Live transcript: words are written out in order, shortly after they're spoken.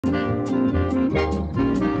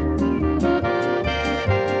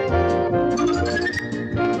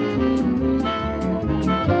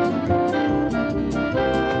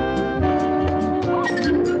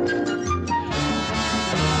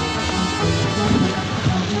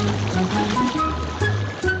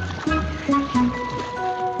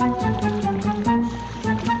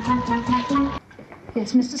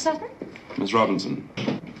Yes, Mr. Sutton? Miss Robinson,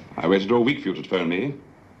 I waited all week for you to phone me.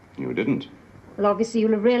 You didn't. Well, obviously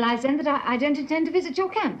you'll have realized then that I don't intend to visit your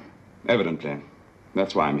camp. Evidently.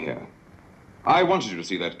 That's why I'm here. I wanted you to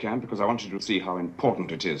see that camp because I wanted you to see how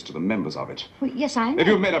important it is to the members of it. Well, yes, I know. If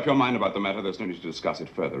you've made up your mind about the matter, there's no need to discuss it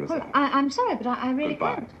further, is there? I'm sorry, but I really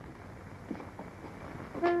Goodbye. can't.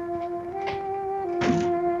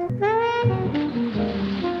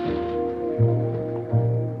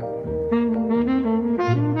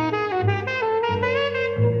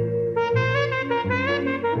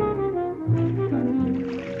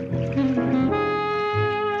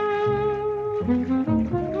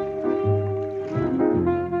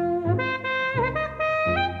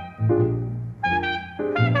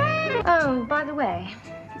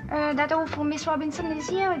 That awful Miss Robinson is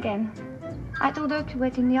here again. I told her to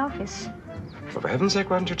wait in the office. For heaven's sake,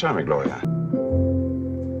 why didn't you tell me, Gloria?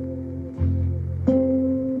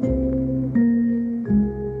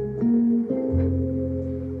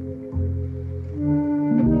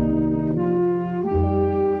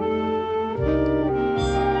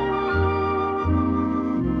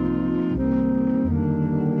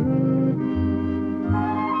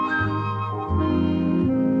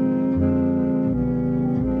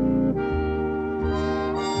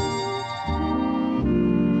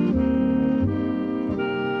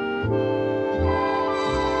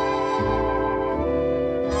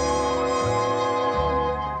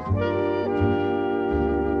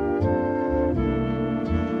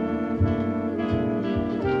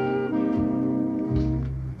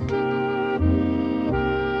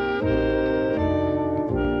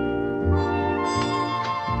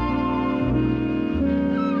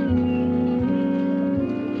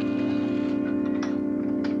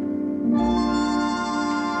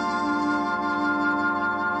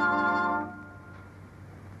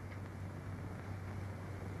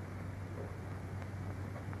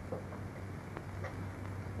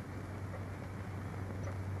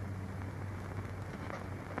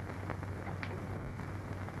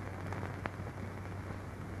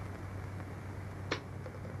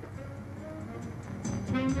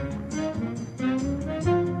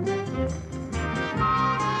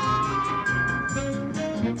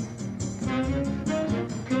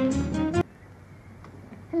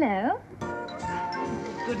 Hello.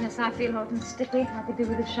 Goodness, I feel hot and sticky. I could do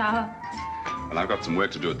with a shower. Well, I've got some work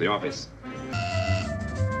to do at the office.